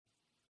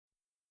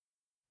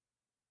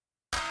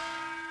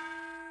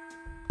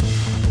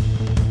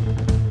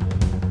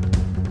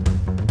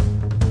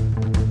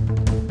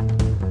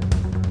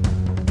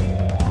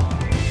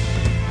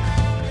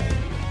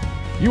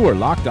You are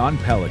Locked On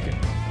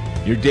Pelicans,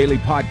 your daily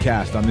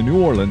podcast on the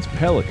New Orleans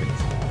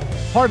Pelicans,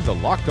 part of the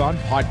Locked On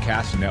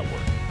Podcast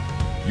Network,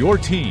 your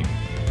team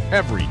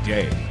every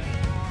day.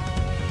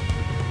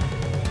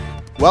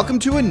 Welcome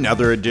to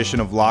another edition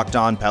of Locked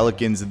On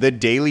Pelicans, the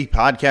daily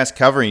podcast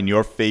covering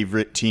your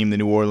favorite team, the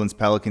New Orleans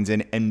Pelicans,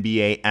 and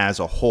NBA as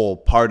a whole,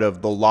 part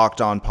of the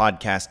Locked On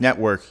Podcast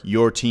Network,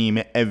 your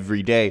team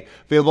every day.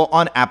 Available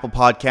on Apple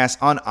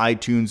Podcasts, on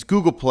iTunes,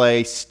 Google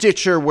Play,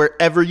 Stitcher,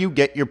 wherever you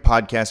get your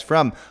podcasts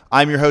from.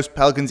 I'm your host,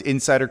 Pelicans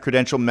Insider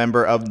Credential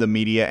member of the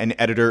media and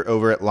editor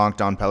over at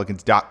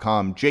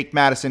LockedOnPelicans.com, Jake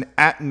Madison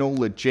at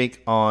NOLA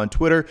Jake on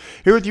Twitter.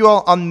 Here with you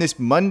all on this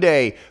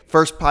Monday,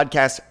 first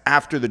podcast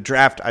after the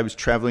draft. I was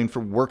traveling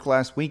for work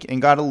last week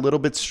and got a little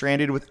bit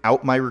stranded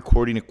without my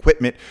recording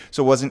equipment,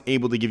 so wasn't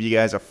able to give you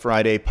guys a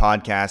Friday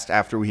podcast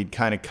after we had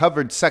kind of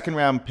covered second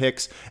round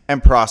picks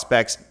and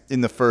prospects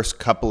in the first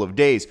couple of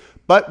days.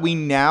 But we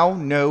now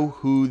know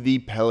who the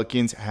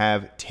Pelicans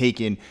have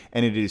taken,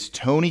 and it is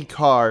Tony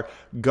Carr,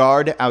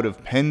 guard out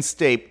of Penn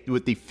State,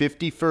 with the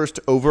 51st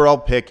overall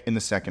pick in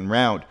the second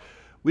round.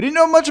 We didn't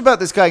know much about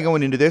this guy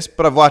going into this,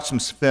 but I've watched some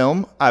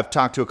film, I've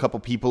talked to a couple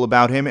people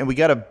about him, and we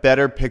got a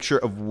better picture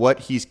of what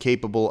he's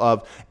capable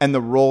of and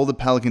the role the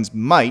Pelicans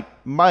might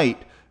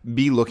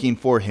be looking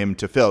for him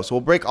to fill. So we'll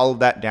break all of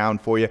that down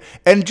for you,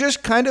 and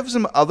just kind of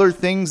some other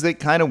things that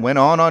kind of went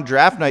on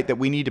draft night that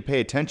we need to pay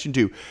attention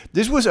to.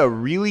 This was a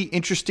really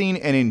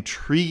interesting and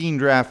intriguing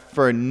draft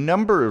for a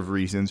number of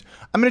reasons.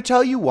 I'm going to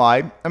tell you why.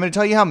 I'm going to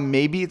tell you how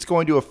maybe it's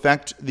going to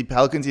affect the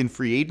Pelicans in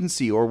free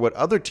agency, or what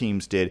other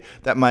teams did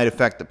that might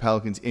affect the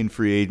Pelicans in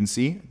free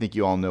agency. I think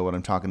you all know what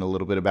I'm talking a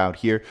little bit about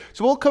here.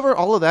 So we'll cover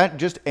all of that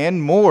just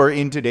and more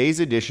in today's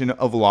edition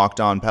of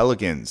Locked On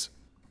Pelicans.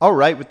 All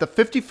right, with the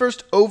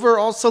 51st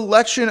overall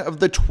selection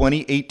of the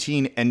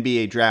 2018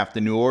 NBA Draft,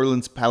 the New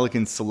Orleans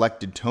Pelicans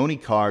selected Tony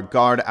Carr,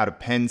 guard out of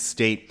Penn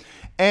State.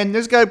 And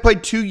this guy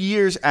played 2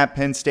 years at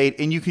Penn State,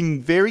 and you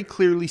can very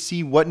clearly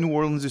see what New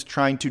Orleans is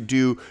trying to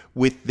do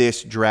with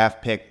this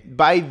draft pick.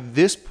 By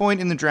this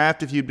point in the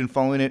draft, if you'd been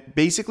following it,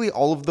 basically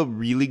all of the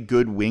really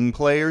good wing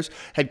players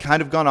had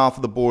kind of gone off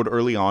of the board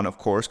early on, of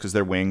course, because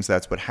they're wings,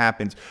 that's what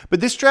happens.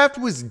 But this draft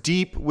was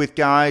deep with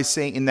guys,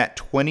 say, in that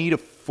 20 to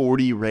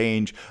 40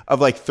 range of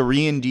like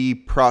 3-and-D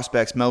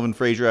prospects. Melvin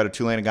Frazier out of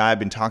Tulane, a guy I've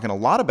been talking a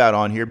lot about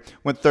on here,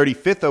 went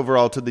 35th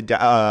overall to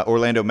the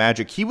Orlando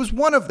Magic. He was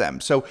one of them.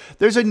 So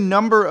there's a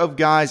number of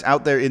guys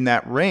out there in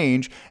that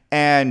range.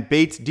 And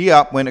Bates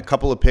Diop went a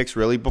couple of picks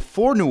really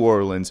before New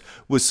Orleans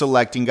was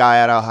selecting guy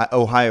at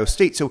Ohio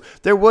State. So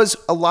there was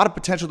a lot of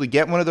potential to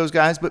get one of those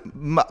guys. But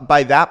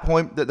by that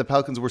point that the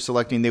Pelicans were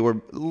selecting, they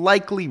were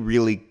likely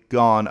really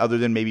gone, other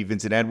than maybe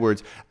Vincent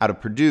Edwards out of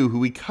Purdue, who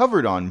we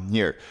covered on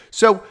here.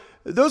 So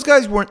those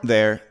guys weren't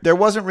there. There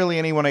wasn't really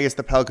anyone, I guess,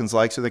 the Pelicans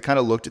liked, so they kind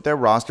of looked at their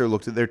roster,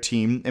 looked at their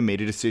team, and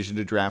made a decision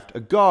to draft a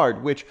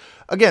guard, which,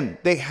 again,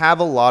 they have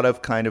a lot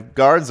of kind of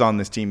guards on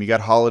this team. You got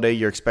Holiday,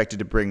 you're expected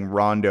to bring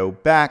Rondo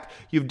back.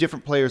 You have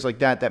different players like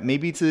that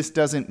maybe this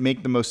doesn't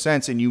make the most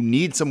sense, and you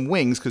need some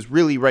wings, because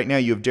really right now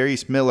you have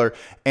Darius Miller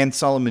and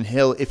Solomon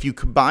Hill. If you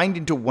combined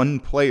into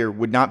one player,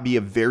 would not be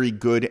a very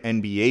good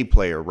NBA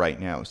player right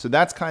now. So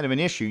that's kind of an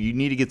issue. You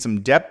need to get some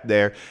depth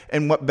there,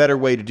 and what better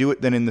way to do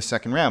it than in the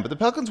second round? But the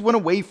Pelicans went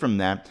away from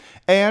that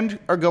and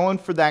are going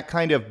for that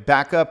kind of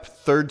backup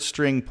third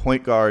string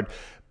point guard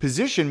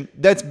position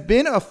that's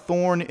been a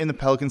thorn in the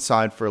Pelicans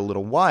side for a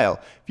little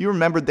while. If you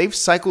remember, they've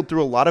cycled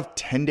through a lot of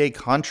 10-day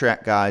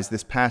contract guys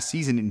this past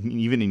season, and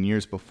even in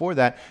years before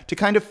that, to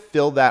kind of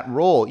fill that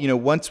role. You know,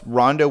 once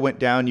Rondo went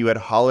down, you had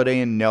Holiday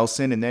and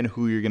Nelson, and then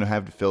who you're going to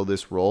have to fill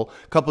this role.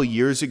 A couple of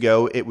years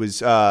ago, it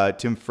was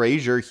Tim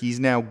Frazier. He's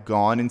now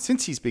gone, and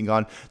since he's been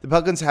gone, the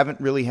Pelicans haven't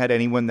really had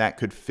anyone that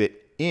could fit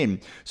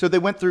in. So they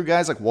went through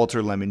guys like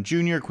Walter Lemon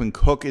Jr., Quinn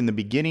Cook in the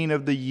beginning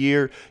of the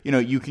year. You know,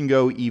 you can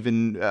go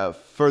even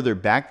further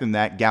back than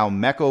that. Gal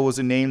Meckel was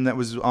a name that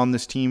was on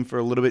this team for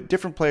a little bit.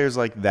 Different players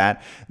like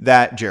that.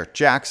 Jarrett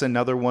Jackson,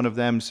 another one of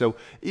them. So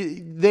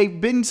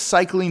they've been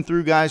cycling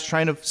through guys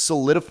trying to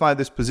solidify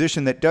this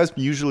position that does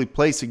usually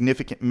play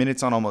significant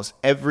minutes on almost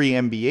every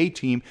NBA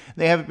team.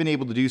 They haven't been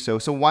able to do so.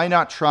 So why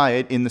not try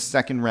it in the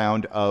second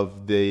round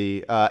of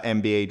the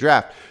NBA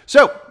draft?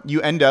 So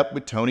you end up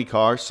with Tony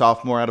Carr,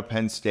 sophomore out of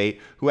Penn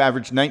State, who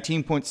averaged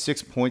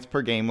 19.6 points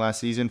per game last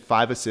season,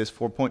 5 assists,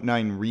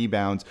 4.9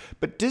 rebounds,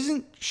 but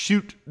doesn't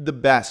shoot the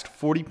best,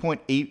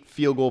 40.8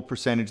 field goal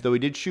percentage, though he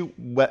did shoot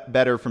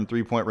better from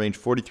three-point range,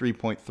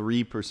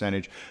 43.3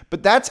 percentage,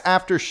 but that's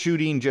after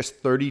shooting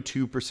just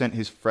 32%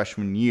 his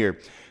freshman year.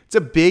 It's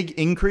a big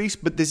increase,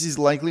 but this is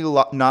likely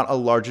not a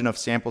large enough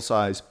sample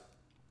size.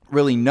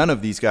 Really, none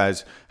of these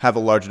guys have a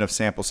large enough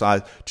sample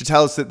size to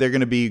tell us that they're going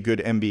to be a good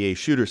NBA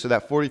shooter. So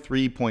that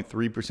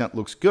 43.3%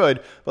 looks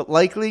good, but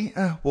likely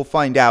we'll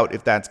find out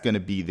if that's going to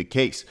be the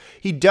case.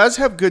 He does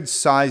have good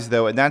size,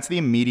 though, and that's the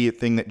immediate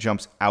thing that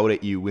jumps out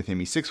at you with him.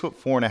 He's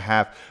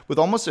 6'4.5" with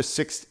almost a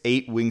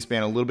 6'8"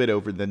 wingspan, a little bit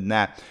over than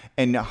that,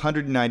 and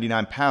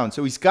 199 pounds.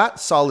 So he's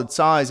got solid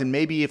size, and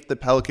maybe if the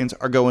Pelicans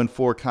are going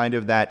for kind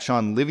of that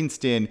Sean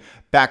Livingston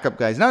backup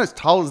guys, not as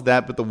tall as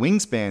that, but the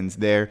wingspan's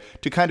there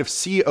to kind of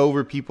see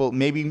over people,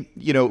 maybe,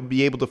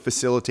 be able to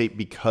facilitate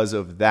because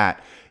of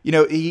that.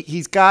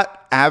 He's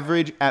got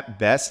average at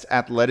best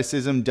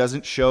athleticism,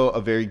 doesn't show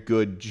a very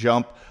good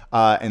jump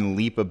and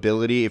leap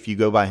ability if you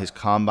go by his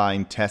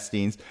combine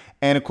testings.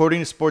 And according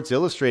to Sports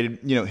Illustrated,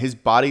 his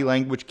body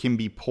language can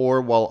be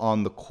poor while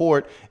on the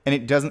court, and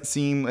it doesn't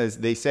seem, as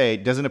they say,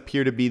 it doesn't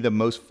appear to be the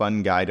most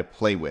fun guy to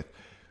play with.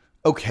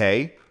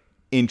 Okay,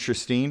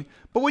 interesting.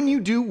 But when you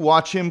do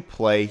watch him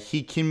play,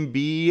 he can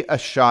be a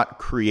shot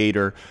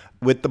creator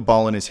with the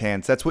ball in his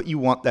hands. That's what you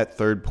want that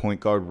third point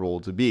guard role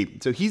to be.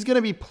 So he's going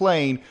to be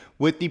playing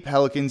with the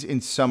Pelicans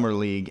in Summer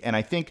League, and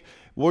I think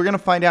we're going to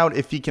find out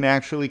if he can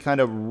actually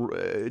kind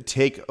of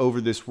take over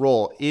this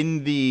role.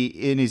 In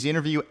his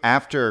interview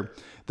after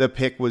the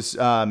pick was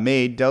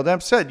made, Dell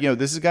Demps said,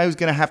 this is a guy who's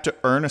going to have to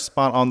earn a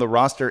spot on the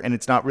roster, and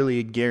it's not really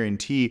a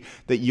guarantee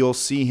that you'll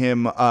see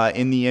him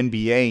in the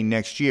NBA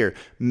next year.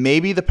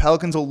 Maybe the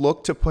Pelicans will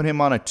look to put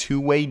him on a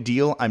two-way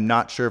deal. I'm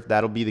not sure if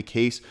that'll be the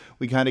case.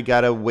 We kind of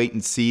got to wait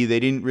and see. They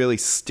didn't really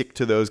stick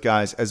to those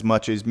guys as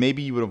much as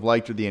maybe you would have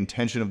liked what the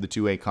intention of the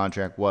two-way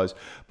contract was.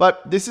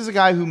 But this is a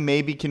guy who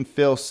maybe can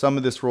fill some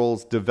of this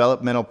role's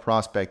developmental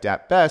prospect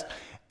at best.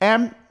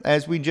 And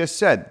as we just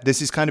said, this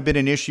has kind of been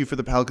an issue for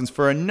the Pelicans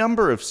for a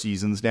number of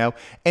seasons now.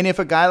 And if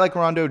a guy like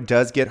Rondo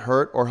does get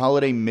hurt or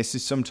Holiday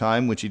misses some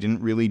time, which he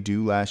didn't really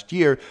do last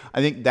year,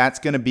 I think that's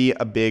going to be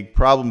a big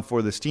problem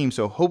for this team.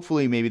 So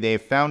hopefully maybe they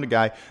have found a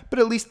guy, but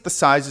at least the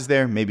size is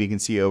there. Maybe you can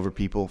see over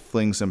people,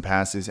 fling some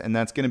passes, and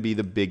that's going to be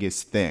the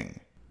biggest thing.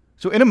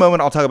 So in a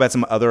moment, I'll talk about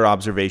some other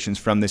observations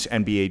from this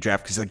NBA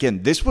draft, because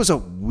again, this was a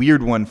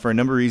weird one for a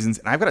number of reasons,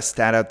 and I've got a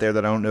stat out there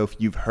that I don't know if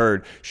you've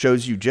heard,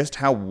 shows you just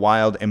how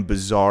wild and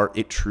bizarre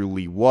it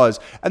truly was.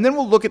 And then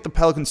we'll look at the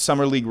Pelicans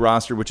Summer League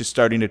roster, which is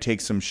starting to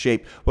take some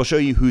shape. We'll show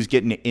you who's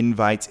getting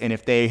invites, and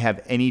if they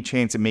have any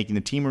chance of making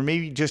the team, or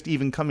maybe just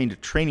even coming to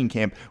training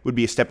camp would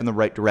be a step in the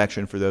right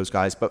direction for those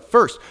guys. But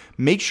first,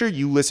 make sure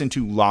you listen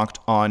to Locked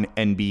On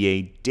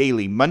NBA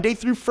Daily, Monday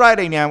through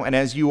Friday now, and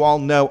as you all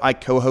know, I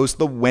co-host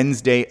the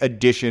Wednesday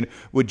edition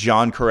with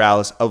John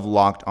Corrales of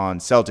Locked On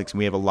Celtics, and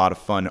we have a lot of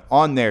fun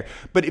on there.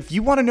 But if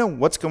you want to know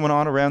what's going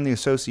on around the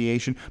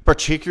association,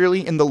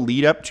 particularly in the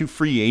lead up to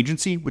free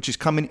agency, which is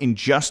coming in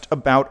just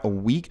about a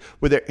week,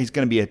 where there is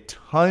going to be a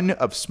ton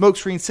of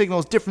smokescreen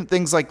signals, different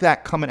things like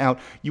that coming out,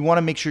 you want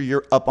to make sure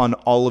you're up on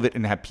all of it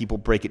and have people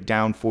break it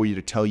down for you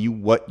to tell you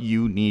what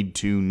you need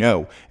to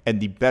know. And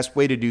the best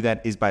way to do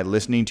that is by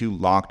listening to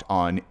Locked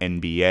On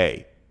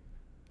NBA.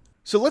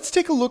 So let's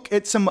take a look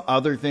at some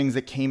other things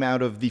that came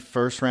out of the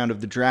first round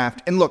of the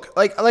draft. And look,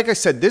 like I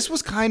said, this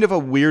was kind of a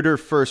weirder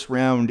first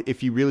round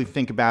if you really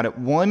think about it.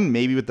 One,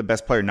 maybe with the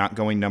best player not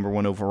going number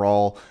one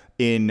overall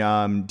in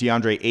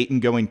DeAndre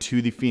Ayton going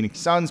to the Phoenix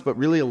Suns, but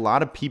really a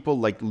lot of people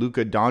like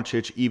Luka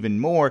Doncic even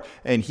more,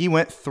 and he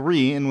went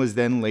 3 and was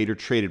then later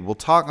traded. We'll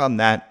talk on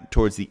that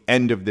towards the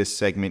end of this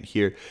segment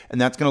here,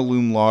 and that's going to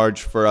loom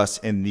large for us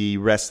in the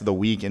rest of the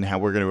week and how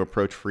we're going to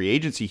approach free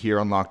agency here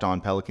on Locked On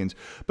Pelicans.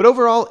 But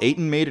overall,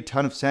 Ayton made a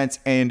ton of sense,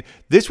 and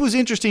this was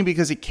interesting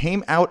because it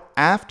came out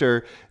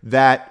after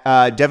that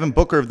Devin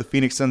Booker of the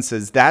Phoenix Suns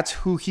says that's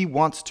who he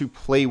wants to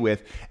play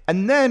with.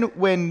 And then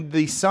when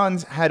the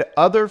Suns had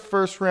other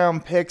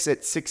first-round picks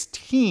at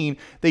 16,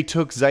 they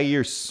took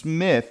Zaire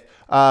Smith,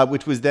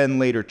 which was then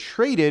later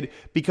traded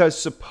because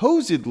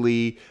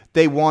supposedly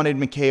they wanted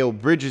Mikal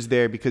Bridges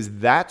there because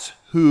that's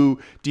who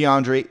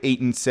DeAndre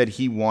Ayton said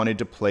he wanted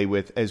to play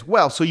with as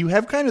well. So you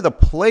have kind of the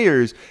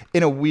players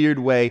in a weird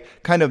way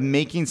kind of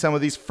making some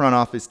of these front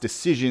office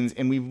decisions.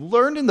 And we've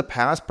learned in the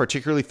past,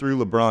 particularly through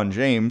LeBron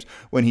James,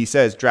 when he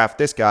says draft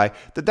this guy,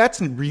 that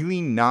that's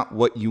really not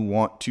what you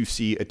want to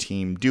see a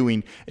team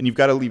doing. And you've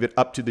got to leave it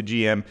up to the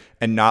GM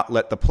and not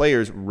let the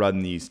players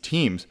run these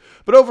teams.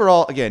 But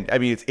overall, again, I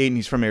mean, it's Ayton,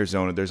 he's from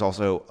Arizona. There's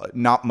also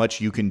not much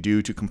you can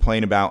do to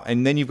complain about.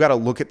 And then you've got to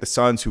look at the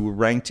Suns, who were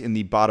ranked in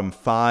the bottom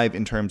 5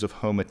 in terms of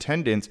home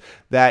attendance,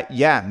 that,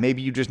 yeah,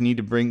 maybe you just need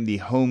to bring the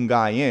home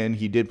guy in.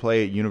 He did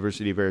play at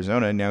University of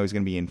Arizona, and now he's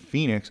going to be in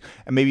Phoenix,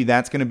 and maybe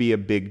that's going to be a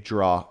big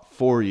draw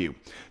for you.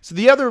 So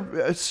the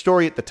other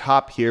story at the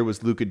top here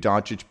was Luka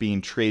Doncic being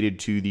traded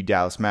to the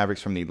Dallas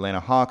Mavericks from the Atlanta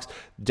Hawks.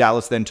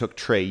 Dallas then took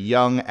Trae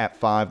Young at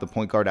 5, the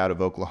point guard out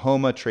of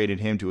Oklahoma,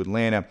 traded him to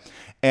Atlanta.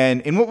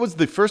 And in what was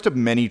the first of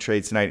many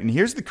trades tonight, and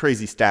here's the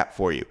crazy stat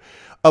for you.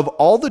 Of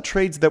all the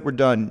trades that were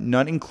done,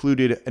 none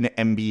included an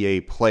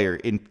NBA player.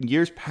 In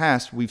years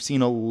past, we've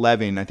seen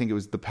 11. I think it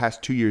was the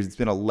past 2 years. It's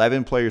been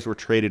 11 players were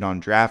traded on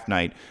draft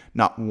night.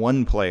 Not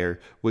one player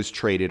was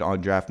traded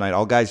on draft night.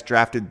 All guys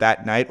drafted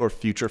that night or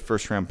future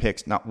first-round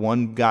picks. Not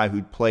one guy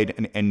who'd played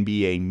an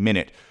NBA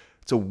minute.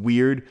 It's a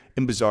weird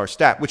and bizarre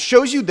stat, which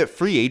shows you that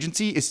free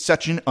agency is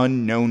such an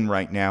unknown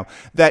right now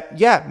that,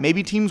 yeah,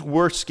 maybe teams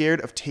were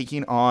scared of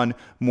taking on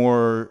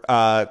more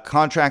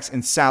contracts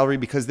and salary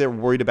because they're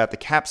worried about the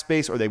cap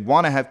space or they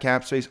want to have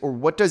cap space, or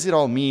what does it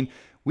all mean?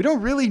 We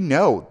don't really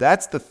know.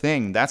 That's the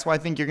thing. That's why I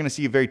think you're going to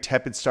see a very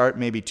tepid start,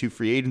 maybe to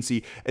free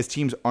agency, as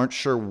teams aren't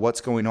sure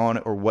what's going on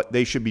or what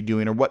they should be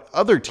doing or what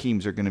other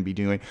teams are going to be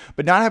doing.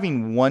 But not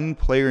having one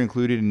player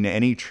included in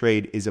any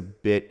trade is a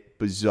bit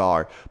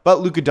bizarre.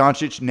 But Luka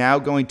Doncic now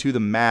going to the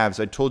Mavs.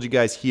 I told you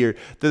guys here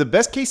that the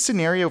best case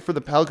scenario for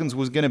the Pelicans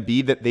was going to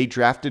be that they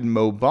drafted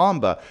Mo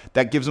Bamba.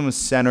 That gives them a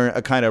center,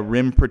 a kind of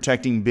rim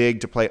protecting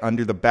big to play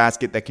under the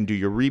basket that can do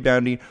your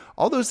rebounding.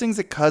 All those things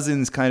that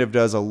Cousins kind of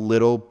does a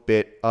little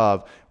bit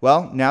of.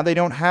 Well, now they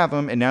don't have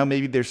him, and now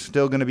maybe they're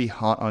still going to be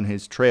hot on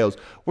his trails.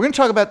 We're going to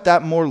talk about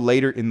that more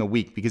later in the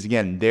week because,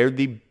 again, they're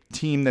the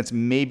team that's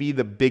maybe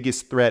the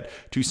biggest threat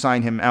to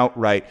sign him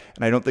outright,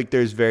 and I don't think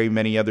there's very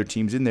many other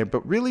teams in there,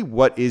 but really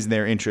what is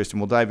their interest,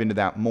 and we'll dive into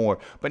that more.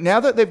 But now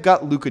that they've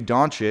got Luka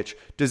Doncic,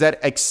 does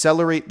that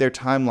accelerate their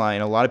timeline?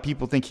 A lot of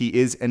people think he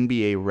is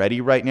NBA ready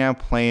right now,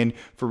 playing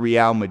for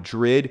Real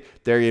Madrid.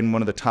 They're in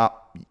one of the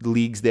top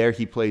leagues there.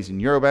 He plays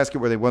in Eurobasket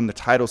where they won the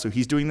title, so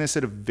he's doing this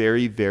at a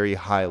very, very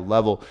high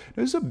level.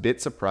 It was a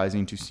bit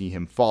surprising to see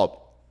him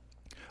fall.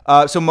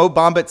 So Mo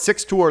Bamba at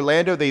 6 to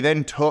Orlando. They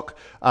then took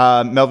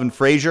Melvin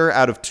Frazier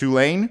out of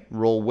Tulane,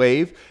 roll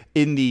wave,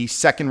 in the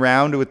second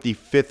round with the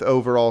 5th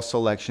overall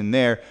selection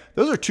there.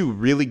 Those are two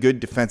really good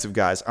defensive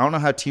guys. I don't know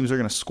how teams are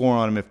going to score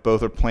on them if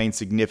both are playing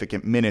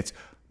significant minutes.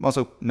 I'm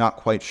also not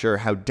quite sure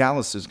how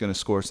Dallas is going to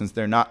score since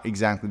they're not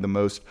exactly the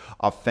most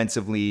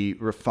offensively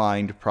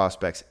refined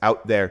prospects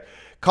out there.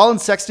 Colin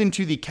Sexton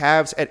to the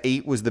Cavs at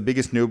 8 was the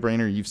biggest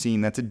no-brainer you've seen.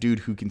 That's a dude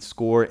who can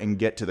score and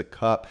get to the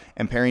cup,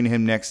 and pairing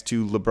him next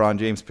to LeBron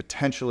James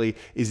potentially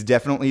is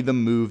definitely the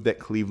move that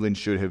Cleveland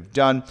should have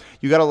done.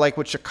 You got to like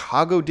what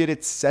Chicago did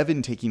at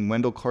 7, taking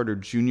Wendell Carter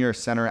Jr.,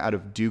 center out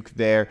of Duke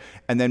there,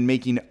 and then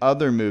making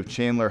other moves.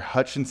 Chandler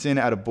Hutchinson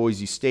out of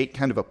Boise State,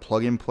 kind of a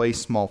plug-and-play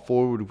small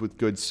forward with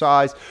good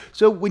size.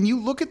 So when you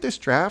look at this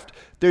draft,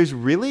 there's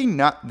really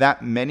not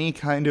that many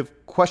kind of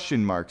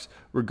question marks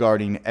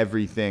regarding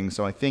everything.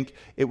 So I think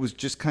it was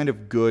just kind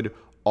of good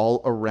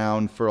all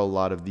around for a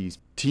lot of these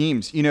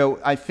teams. You know,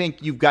 I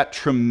think you've got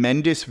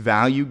tremendous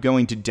value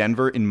going to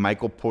Denver in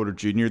Michael Porter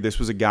Jr. This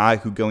was a guy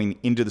who going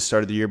into the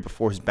start of the year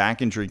before his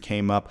back injury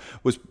came up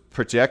was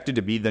projected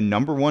to be the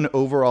number 1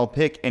 overall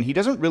pick, and he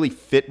doesn't really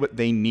fit what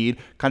they need,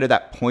 kind of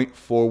that point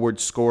forward,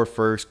 score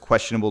first,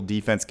 questionable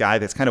defense guy.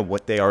 That's kind of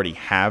what they already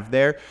have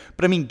there.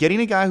 But I mean, getting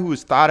a guy who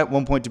was thought at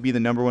one point to be the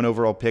number 1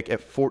 overall pick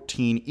at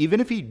 14, even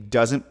if he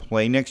doesn't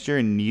play next year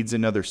and needs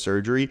another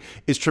surgery,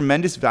 is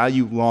tremendous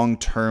value long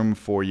term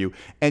for you.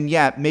 And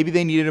yeah, maybe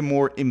they needed a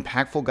more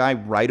impactful guy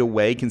right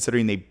away,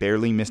 considering they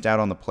barely missed out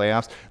on the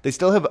playoffs. They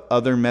still have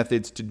other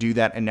methods to do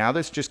that, and now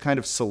this just kind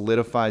of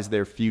solidifies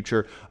their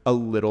future a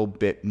little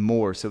bit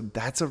more. So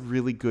that's a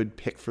really good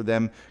pick for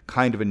them.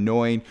 Kind of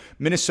annoying.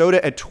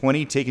 Minnesota at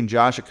 20 taking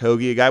Josh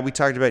Okogie, a guy we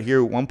talked about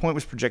here at one point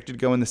was projected to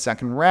go in the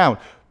second round.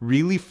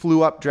 Really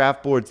flew up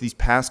draft boards these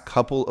past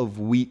couple of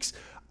weeks.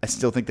 I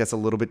still think that's a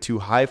little bit too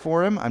high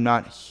for him. I'm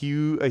not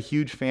a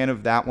huge fan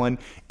of that one.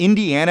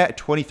 Indiana at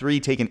 23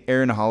 taking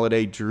Aaron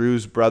Holiday,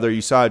 Drew's brother.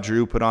 You saw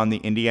Drew put on the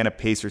Indiana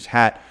Pacers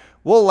hat.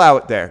 We'll allow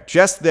it there,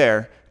 just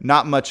there,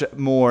 not much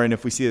more. And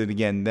if we see it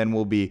again, then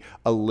we'll be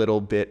a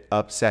little bit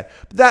upset.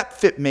 But that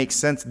fit makes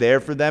sense there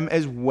for them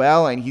as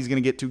well. And he's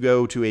going to get to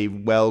go to a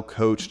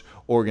well-coached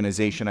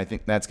organization. I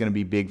think that's going to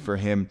be big for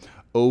him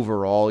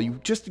overall. You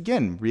just,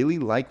 again, really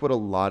like what a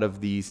lot of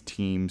these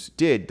teams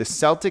did. The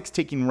Celtics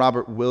taking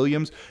Robert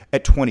Williams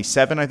at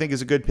 27, I think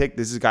is a good pick.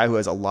 This is a guy who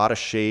has a lot of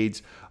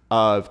shades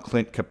of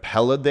Clint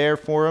Capella there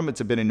for him.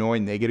 It's a bit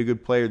annoying. They get a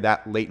good player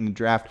that late in the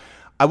draft.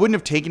 I wouldn't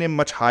have taken him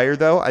much higher,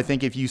 though. I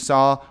think if you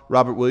saw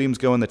Robert Williams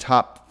go in the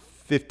top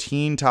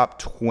 15, top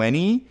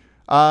 20,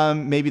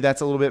 maybe that's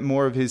a little bit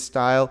more of his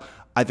style.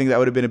 I think that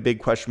would have been a big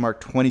question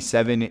mark.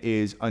 27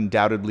 is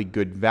undoubtedly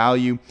good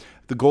value.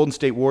 The Golden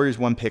State Warriors,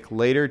 one pick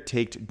later,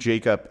 taked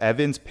Jacob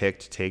Evans,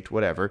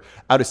 whatever,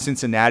 out of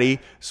Cincinnati.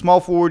 Small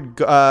forward,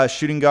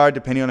 shooting guard,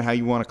 depending on how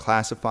you want to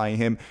classify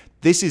him.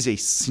 This is a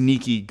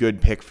sneaky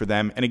good pick for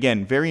them. And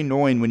again, very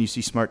annoying when you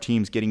see smart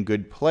teams getting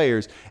good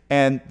players.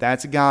 And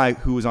that's a guy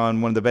who was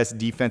on one of the best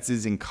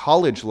defenses in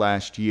college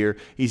last year.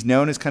 He's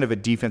known as kind of a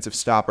defensive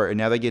stopper, and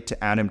now they get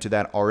to add him to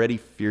that already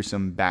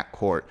fearsome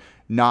backcourt.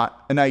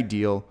 Not an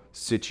ideal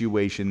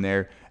situation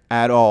there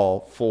at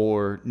all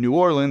for New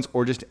Orleans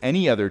or just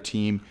any other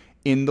team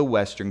in the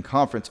Western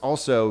Conference.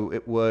 Also,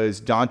 it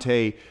was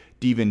Dante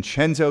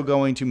DiVincenzo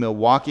going to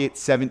Milwaukee at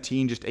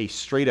 17, just a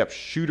straight-up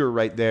shooter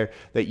right there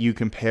that you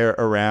compare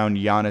around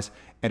Giannis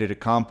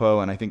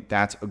Antetokounmpo, and I think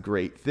that's a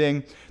great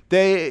thing.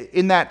 They,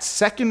 in that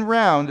second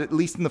round, at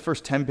least in the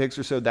first 10 picks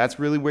or so, that's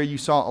really where you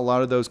saw a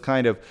lot of those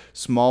kind of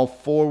small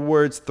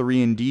forwards,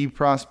 3-and-D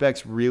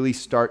prospects really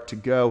start to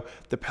go.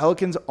 The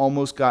Pelicans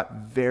almost got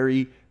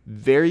very,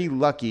 very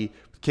lucky.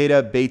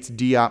 Keita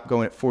Bates-Diop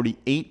going at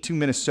 48 to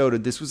Minnesota.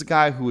 This was a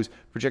guy who was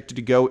projected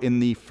to go in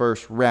the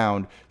first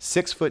round.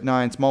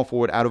 6'9", small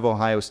forward out of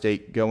Ohio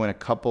State, going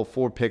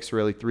 4 picks,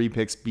 really 3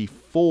 picks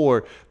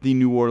before the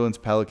New Orleans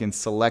Pelicans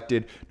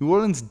selected. New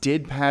Orleans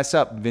did pass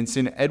up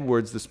Vincent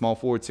Edwards, the small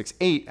forward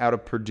 6'8", out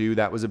of Purdue.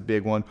 That was a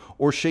big one.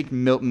 Or Shake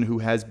Milton, who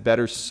has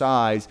better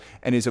size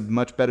and is a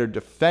much better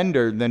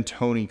defender than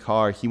Tony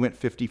Carr. He went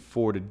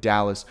 54 to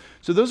Dallas.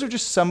 So those are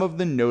just some of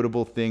the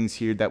notable things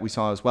here that we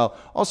saw as well.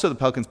 Also, the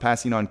Pelicans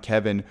passing on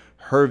Kevin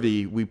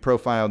Hervey. We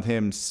profiled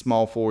him,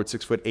 small forward,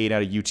 6'8",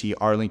 out of UT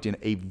Arlington,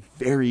 a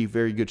very,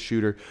 very good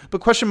shooter.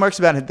 But question marks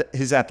about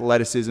his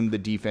athleticism, the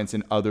defense,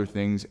 and other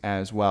things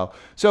as well.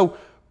 So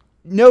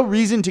no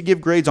reason to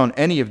give grades on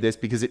any of this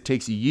because it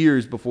takes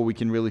years before we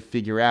can really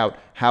figure out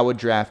how a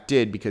draft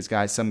did because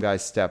some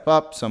guys step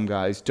up, some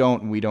guys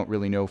don't, and we don't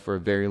really know for a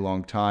very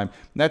long time.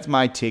 And that's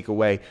my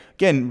takeaway.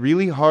 Again,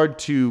 really hard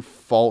to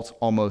fault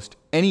almost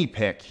any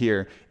pick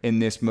here in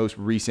this most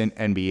recent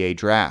NBA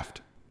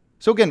draft.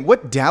 So again,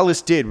 what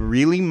Dallas did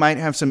really might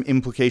have some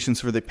implications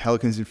for the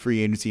Pelicans in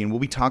free agency, and we'll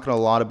be talking a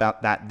lot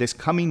about that this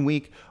coming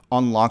week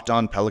on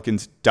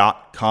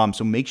LockedOnPelicans.com.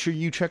 So make sure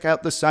you check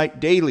out the site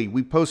daily.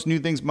 We post new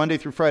things Monday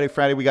through Friday.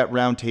 Friday, we got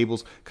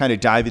roundtables, kind of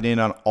diving in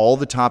on all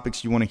the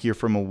topics you want to hear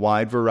from a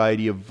wide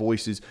variety of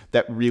voices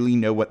that really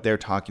know what they're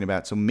talking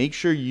about. So make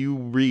sure you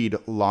read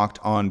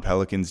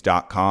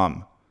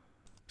LockedOnPelicans.com.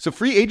 So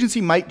free agency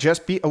might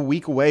just be a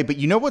week away, but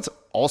you know what's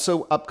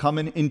also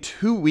upcoming in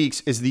 2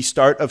 weeks is the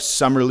start of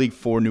Summer League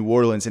for New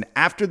Orleans. And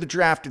after the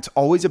draft, it's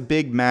always a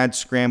big mad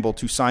scramble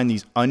to sign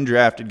these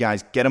undrafted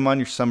guys, get them on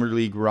your Summer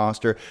League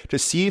roster to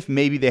see if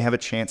maybe they have a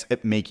chance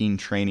at making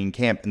training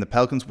camp. And the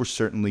Pelicans were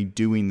certainly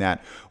doing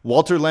that.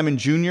 Walter Lemon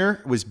Jr.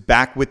 was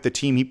back with the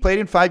team. He played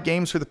in 5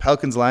 games for the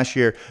Pelicans last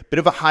year. Bit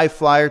of a high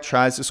flyer,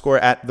 tries to score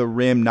at the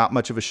rim, not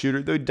much of a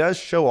shooter, though he does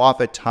show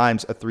off at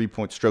times a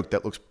 3-point stroke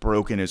that looks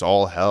broken as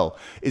all hell.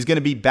 Is going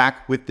to be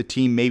back with the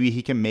team. Maybe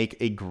he can make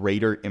a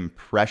greater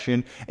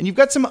impression. And you've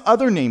got some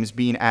other names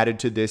being added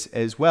to this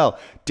as well.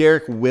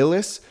 Derek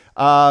Willis,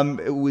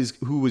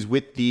 who was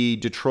with the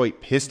Detroit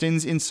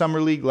Pistons in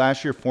Summer League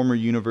last year, former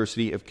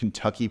University of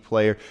Kentucky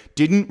player.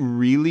 Didn't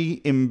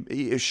really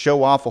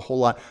show off a whole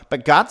lot,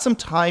 but got some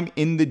time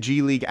in the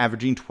G League,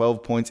 averaging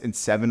 12 points and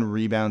 7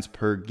 rebounds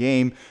per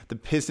game. The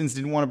Pistons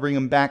didn't want to bring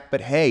him back,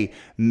 but hey,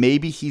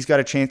 maybe he's got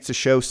a chance to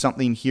show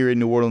something here in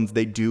New Orleans.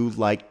 They do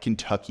like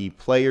Kentucky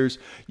players.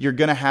 You're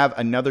going to have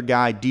another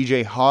guy,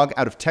 DJ Hogg,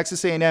 out of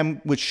Texas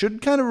A&M, which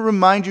should kind of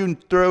remind you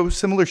and throw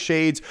similar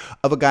shades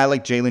of a guy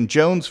like Jalen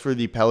Jones for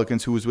the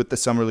Pelicans, who was with the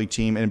Summer League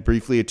team and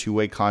briefly a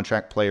 2-way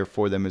contract player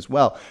for them as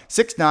well.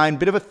 6'9",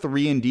 bit of a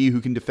 3-and-D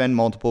who can defend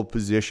multiple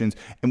positions.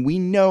 And we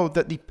know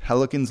that the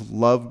Pelicans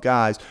love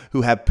guys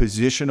who have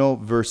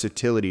positional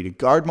versatility to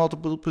guard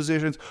multiple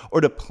positions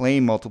or to play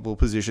multiple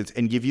positions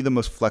and give you the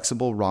most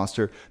flexible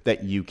roster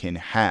that you can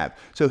have.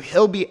 So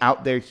he'll be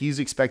out there. He's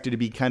expected to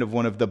be kind of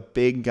one of the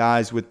big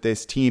guys with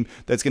this team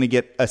that's going to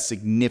get a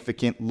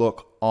significant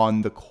look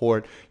on the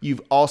court. You've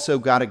also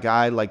got a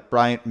guy like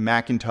Bryant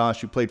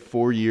McIntosh, who played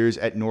 4 years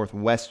at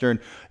Northwestern.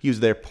 He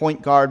was their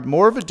point guard,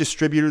 more of a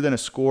distributor than a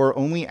scorer,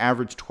 only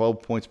averaged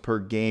 12 points per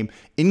game.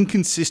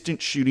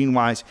 Inconsistent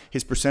shooting-wise.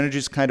 His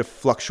percentages kind of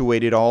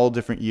fluctuated all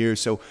different years.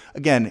 So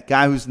again,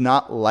 guy who's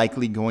not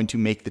likely going to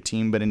make the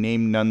team, but a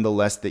name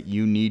nonetheless that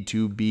you need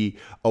to be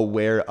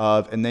aware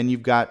of. And then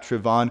you've got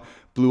Trevon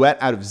Bluette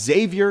out of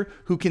Xavier,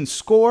 who can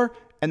score.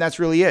 And that's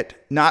really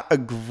it. Not a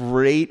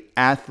great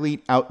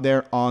athlete out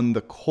there on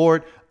the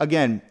court.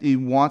 Again, he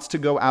wants to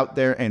go out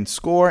there and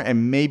score,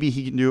 and maybe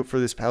he can do it for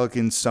this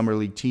Pelicans Summer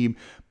League team.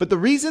 But the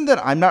reason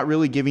that I'm not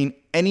really giving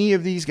any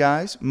of these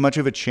guys much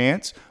of a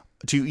chance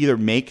to either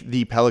make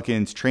the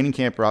Pelicans training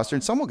camp roster,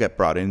 and some will get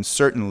brought in,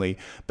 certainly.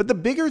 But the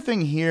bigger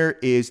thing here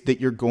is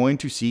that you're going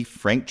to see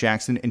Frank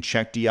Jackson and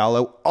Cheick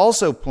Diallo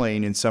also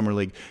playing in Summer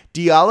League.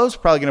 Diallo's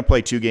probably going to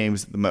play 2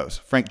 games at the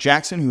most. Frank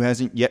Jackson, who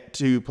hasn't yet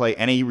to play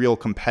any real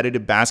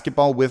competitive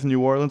basketball with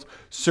New Orleans,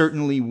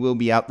 certainly will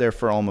be out there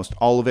for almost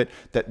all of it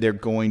that they're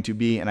going to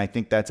be, and I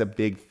think that's a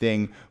big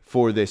thing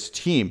for this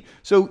team.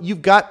 So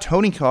you've got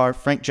Tony Carr,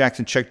 Frank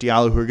Jackson, Cheick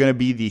Diallo, who are going to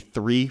be the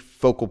 3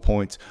 focal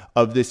points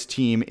of this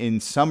team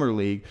in Summer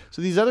League.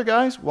 So these other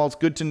guys, while it's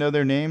good to know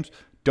their names,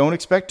 don't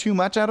expect too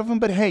much out of them,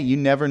 but hey, you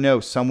never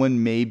know.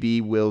 Someone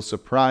maybe will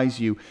surprise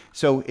you.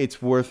 So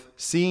it's worth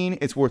seeing.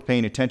 It's worth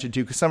paying attention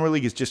to because Summer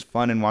League is just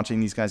fun, and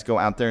watching these guys go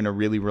out there in a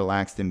really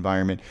relaxed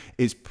environment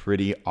is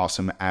pretty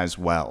awesome as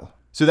well.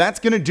 So that's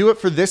going to do it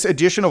for this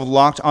edition of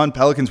Locked On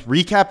Pelicans,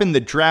 recapping the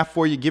draft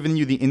for you, giving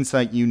you the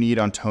insight you need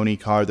on Tony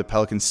Carr, the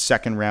Pelicans'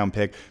 2nd-round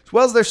pick, as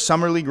well as their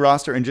Summer League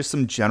roster and just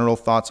some general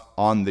thoughts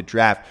on the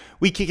draft.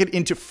 We kick it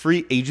into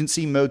free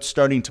agency mode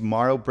starting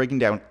tomorrow, breaking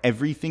down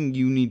everything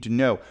you need to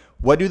know.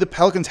 What do the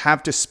Pelicans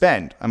have to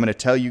spend? I'm going to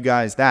tell you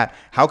guys that.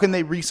 How can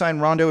they re-sign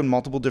Rondo in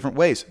multiple different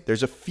ways?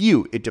 There's a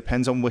few. It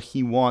depends on what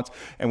he wants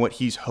and what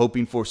he's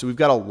hoping for. So we've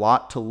got a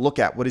lot to look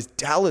at. What is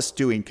Dallas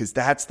doing? Because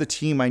that's the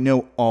team I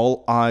know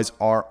all eyes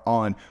are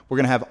on. We're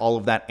going to have all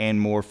of that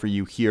and more for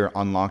you here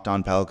on Locked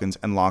On Pelicans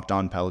and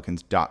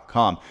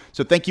LockedOnPelicans.com.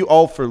 So thank you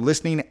all for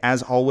listening.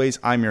 As always,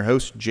 I'm your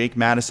host, Jake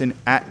Madison,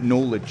 at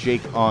NOLA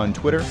Jake on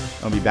Twitter.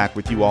 I'll be back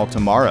with you all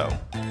tomorrow.